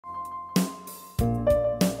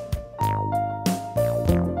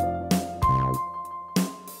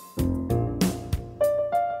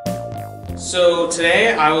So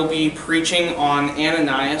today I will be preaching on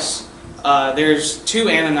Ananias. There's two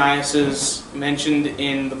Ananiases mentioned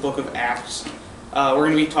in the book of Acts. We're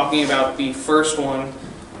going to be talking about the first one.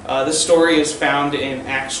 This story is found in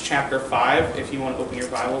Acts chapter 5, if you want to open your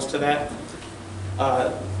Bibles to that.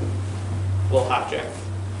 Little hotjack.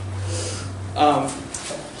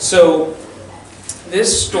 So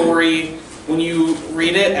this story, when you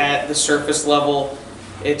read it at the surface level,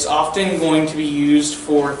 it's often going to be used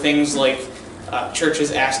for things like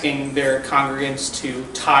churches asking their congregants to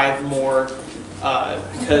tithe more,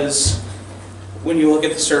 because when you look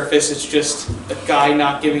at the surface, it's just a guy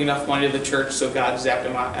not giving enough money to the church, so God zapped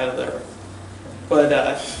him out of the earth. But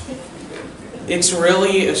it's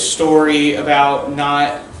really a story about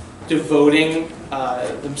not devoting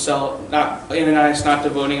Ananias not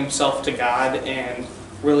devoting himself to God and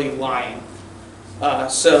really lying.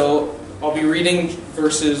 So I'll be reading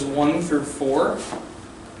verses 1 through 4.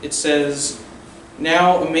 It says,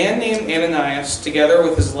 "Now a man named Ananias, together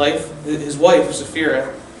with his wife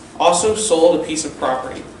Sapphira, also sold a piece of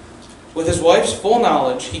property. With his wife's full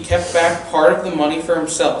knowledge, he kept back part of the money for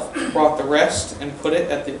himself, brought the rest, and put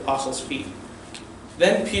it at the apostles' feet.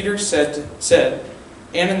 Then Peter said,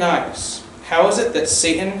 Ananias, how is it that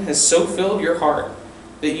Satan has so filled your heart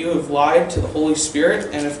that you have lied to the Holy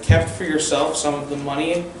Spirit and have kept for yourself some of the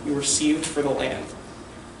money you received for the land?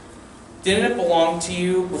 Didn't it belong to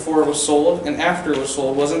you before it was sold, and after it was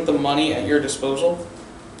sold, wasn't the money at your disposal?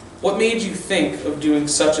 What made you think of doing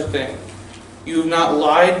such a thing? You have not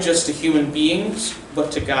lied just to human beings,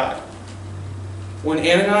 but to God." When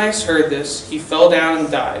Ananias heard this, he fell down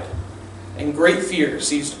and died, and great fear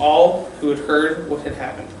seized all who had heard what had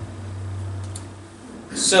happened.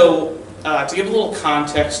 So, to give a little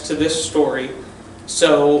context to this story,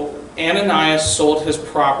 so Ananias sold his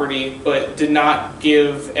property but did not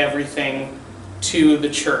give everything to the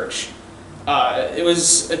church. It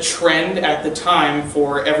was a trend at the time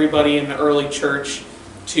for everybody in the early church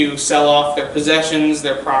to sell off their possessions,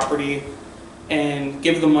 their property, and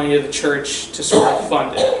give the money to the church to sort of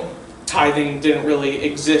fund it. Tithing didn't really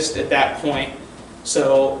exist at that point,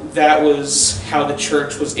 so that was how the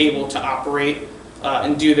church was able to operate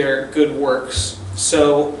and do their good works.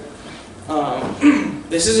 So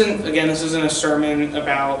this isn't a sermon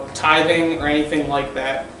about tithing or anything like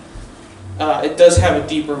that. It does have a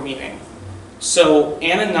deeper meaning. So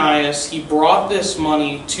Ananias, he brought this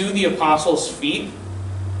money to the apostles' feet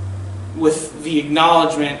with the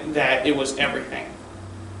acknowledgement that it was everything.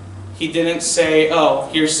 He didn't say, "Oh,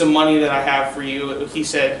 here's some money that I have for you." He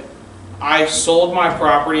said, "I sold my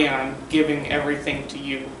property and I'm giving everything to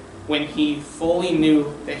you," when he fully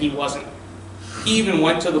knew that he wasn't. He even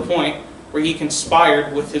went to the point where he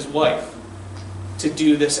conspired with his wife to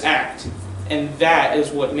do this act, and that is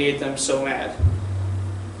what made them so mad.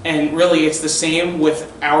 And really, it's the same with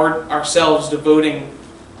ourselves devoting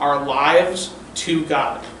our lives to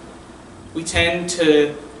God. We tend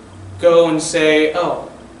to go and say, "Oh,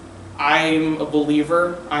 I'm a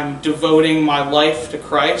believer, I'm devoting my life to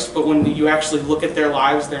Christ," but when you actually look at their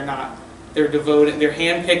lives, they're not. They're devoted, they're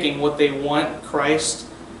handpicking what they want Christ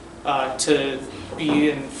to be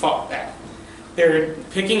and fought at. They're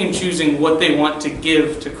picking and choosing what they want to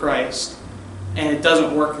give to Christ, and it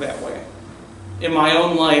doesn't work that way. In my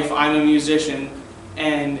own life, I'm a musician,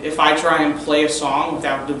 and if I try and play a song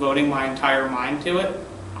without devoting my entire mind to it,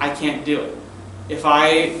 I can't do it. If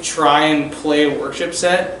I try and play a worship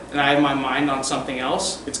set and I have my mind on something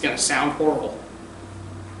else, it's going to sound horrible.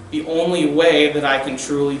 The only way that I can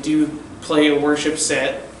truly play a worship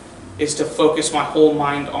set is to focus my whole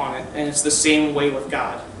mind on it, and it's the same way with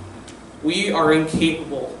God. We are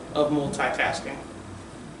incapable of multitasking.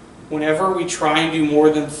 Whenever we try and do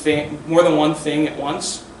more than one thing at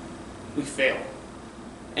once, we fail.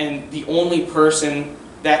 And the only person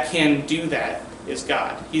that can do that is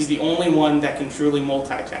God. He's the only one that can truly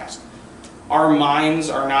multitask. Our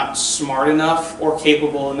minds are not smart enough or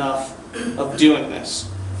capable enough of doing this.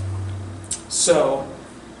 So,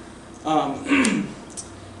 we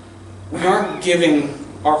aren't giving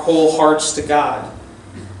our whole hearts to God.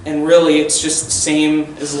 And really, it's just the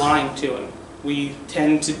same as lying to Him. We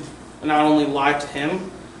tend to not only lie to Him,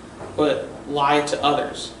 but lie to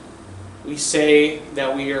others. We say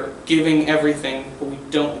that we are giving everything, but we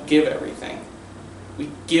don't give everything. We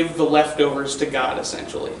give the leftovers to God,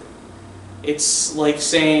 essentially. It's like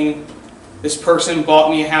saying, "This person bought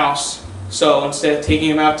me a house, so instead of taking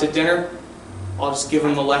him out to dinner, I'll just give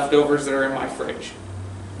him the leftovers that are in my fridge."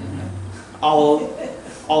 I'll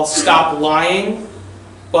stop lying,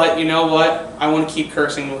 but you know what? I want to keep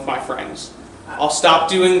cursing with my friends. I'll stop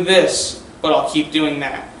doing this, but I'll keep doing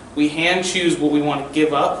that. We hand choose what we want to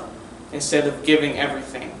give up instead of giving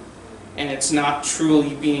everything. And it's not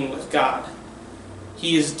truly being with God.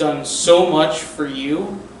 He has done so much for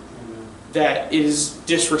you that it is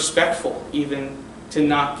disrespectful even to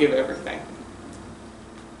not give everything.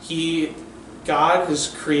 God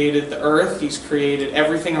has created the earth, He's created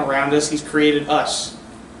everything around us, He's created us.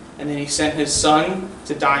 And then He sent His Son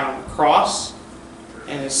to die on the cross,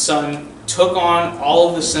 and His Son took on all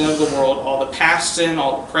of the sin of the world, all the past sin,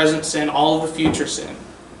 all the present sin, all of the future sin.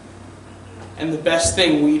 And the best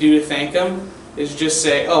thing we do to thank Him is just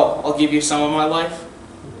say, oh, I'll give you some of my life.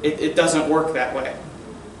 It doesn't work that way.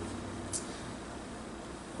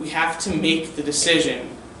 We have to make the decision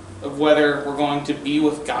of whether we're going to be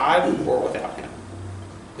with God or without Him.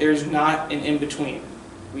 There's not an in-between.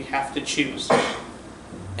 We have to choose.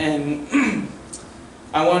 And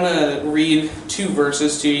I want to read 2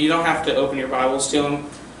 verses to you. You don't have to open your Bibles to them.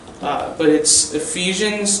 But it's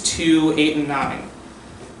Ephesians 2, 8 and 9.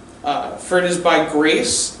 For it is by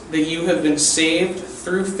grace that you have been saved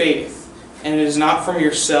through faith, and it is not from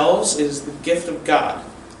yourselves, it is the gift of God,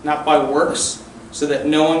 not by works, so that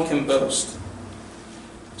no one can boast.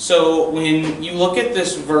 So when you look at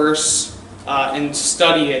this verse and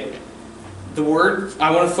study it,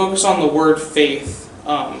 I want to focus on the word faith.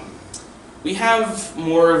 We have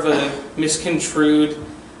more of a misconstrued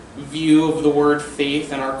view of the word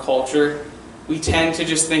faith in our culture. We tend to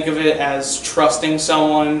just think of it as trusting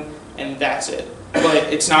someone and that's it.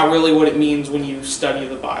 But it's not really what it means when you study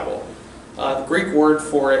the Bible. The Greek word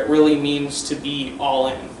for it really means to be all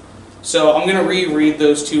in. So I'm going to reread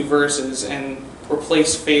those 2 verses and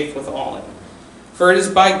replace faith with all in. For it is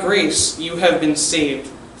by grace you have been saved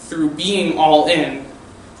through being all in,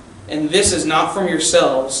 and this is not from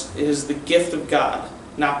yourselves, it is the gift of God,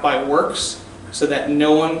 not by works, so that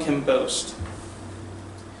no one can boast.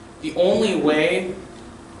 The only way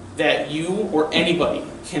that you or anybody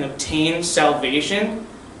can obtain salvation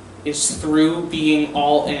is through being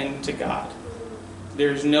all in to God.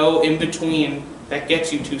 There's no in-between that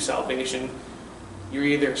gets you to salvation. You're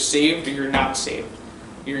either saved or you're not saved.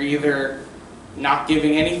 You're either not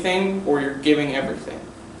giving anything or you're giving everything.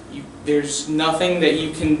 There's nothing that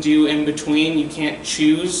you can do in between. You can't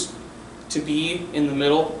choose to be in the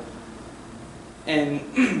middle. And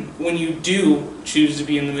when you do choose to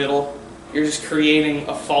be in the middle, you're just creating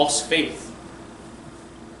a false faith.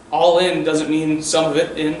 All in doesn't mean some of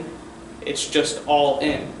it in. It's just all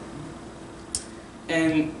in.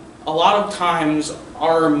 And a lot of times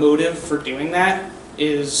our motive for doing that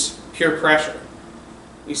is peer pressure.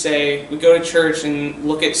 We go to church and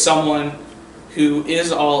look at someone who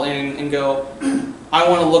is all in and go, I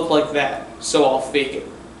want to look like that, so I'll fake it.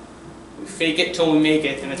 We fake it till we make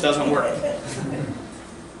it, and it doesn't work.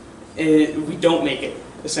 We don't make it,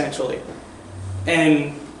 essentially.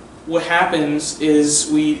 And what happens is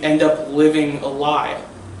we end up living a lie.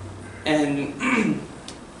 And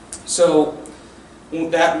so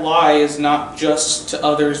that lie is not just to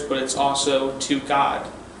others, but it's also to God.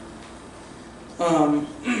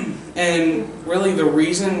 And really the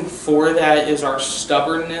reason for that is our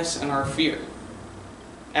stubbornness and our fear.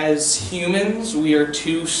 As humans, we are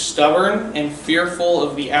too stubborn and fearful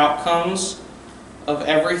of the outcomes of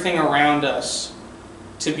everything around us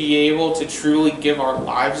to be able to truly give our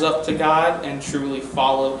lives up to God and truly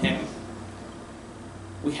follow Him.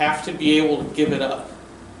 We have to be able to give it up.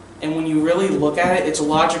 And when you really look at it, it's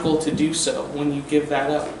logical to do so when you give that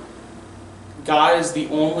up. God is the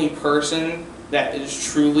only person that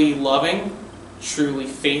is truly loving, truly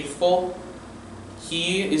faithful.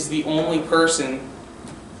 He is the only person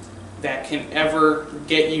that can ever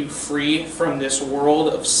get you free from this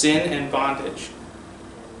world of sin and bondage.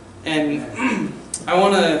 And I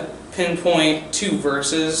want to pinpoint 2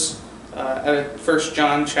 verses out of 1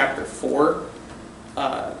 John chapter 4.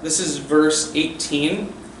 This is verse 18.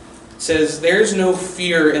 It says, "There's no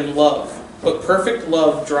fear in love, but perfect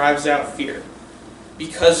love drives out fear.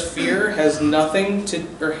 Because fear has to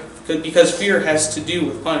do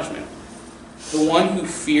with punishment. The one who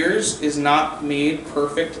fears is not made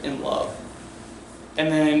perfect in love."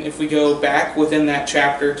 And then if we go back within that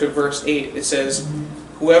chapter to verse 8, it says,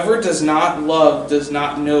 "Whoever does not love does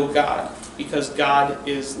not know God, because God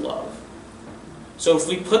is love." So if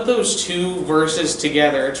we put those 2 verses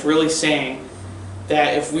together, it's really saying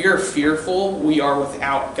that if we are fearful, we are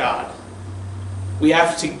without God. We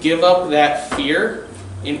have to give up that fear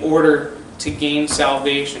in order to gain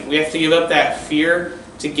salvation. We have to give up that fear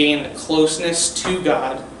to gain the closeness to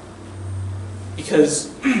God,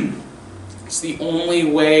 because it's the only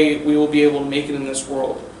way we will be able to make it in this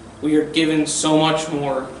world. We are given so much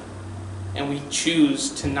more, and we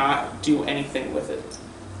choose to not do anything with it.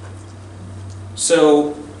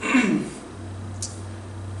 So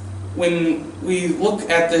when we look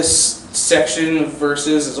at this section of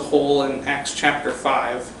verses as a whole in Acts chapter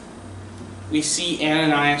 5, we see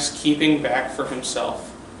Ananias keeping back for himself.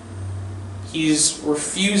 He's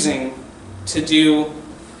refusing to give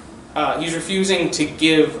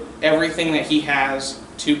everything that he has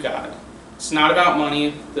to God. It's not about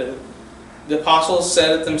money. The apostles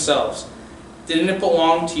said it themselves. Didn't it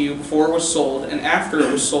belong to you before it was sold, and after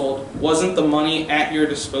it was sold, wasn't the money at your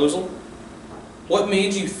disposal? What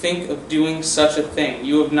made you think of doing such a thing?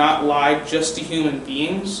 You have not lied just to human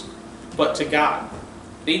beings, but to God.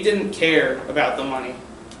 They didn't care about the money.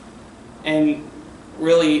 And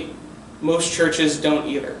really, most churches don't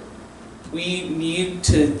either. We need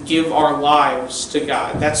to give our lives to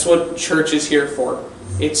God. That's what church is here for.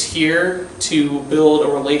 It's here to build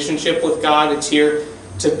a relationship with God. It's here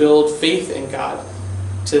to build faith in God,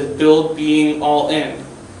 to build being all in.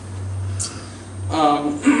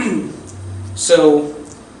 So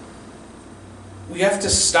we have to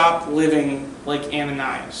stop living like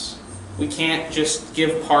Ananias. We can't just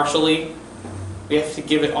give partially. We have to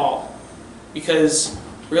give it all. Because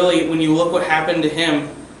really, when you look what happened to him,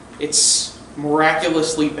 it's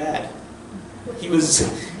miraculously bad. He was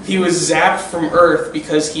zapped from earth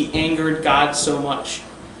because he angered God so much.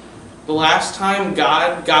 The last time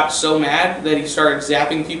God got so mad that he started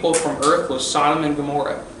zapping people from earth was Sodom and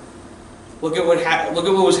Gomorrah. Look at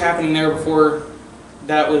what was happening there before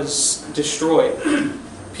that was destroyed.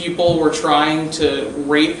 People were trying to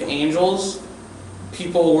rape angels.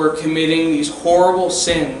 People were committing these horrible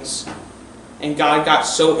sins. And God got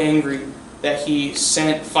so angry that he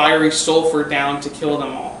sent fiery sulfur down to kill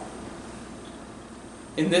them all.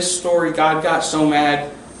 In this story, God got so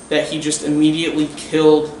mad that he just immediately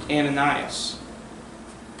killed Ananias.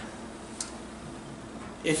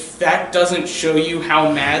 If that doesn't show you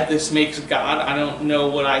how mad this makes God, I don't know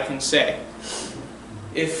what I can say.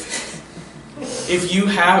 If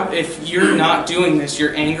you're not doing this,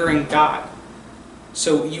 you're angering God.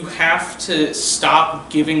 So you have to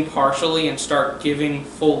stop giving partially and start giving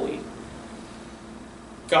fully.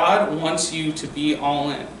 God wants you to be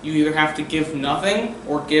all in. You either have to give nothing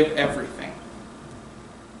or give everything.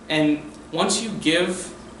 And once you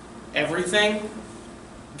give everything,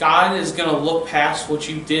 God is going to look past what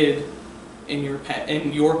you did in your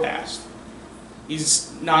past.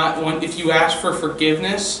 He's not. If you ask for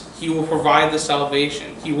forgiveness, He will provide the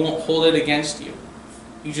salvation. He won't hold it against you.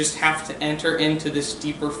 You just have to enter into this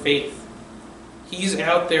deeper faith. He's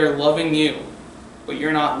out there loving you, but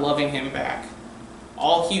you're not loving Him back.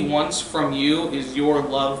 All He wants from you is your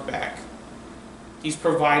love back. He's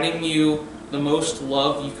providing you the most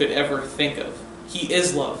love you could ever think of. He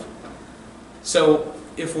is love. So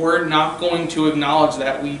if we're not going to acknowledge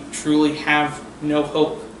that, we truly have no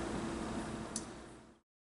hope.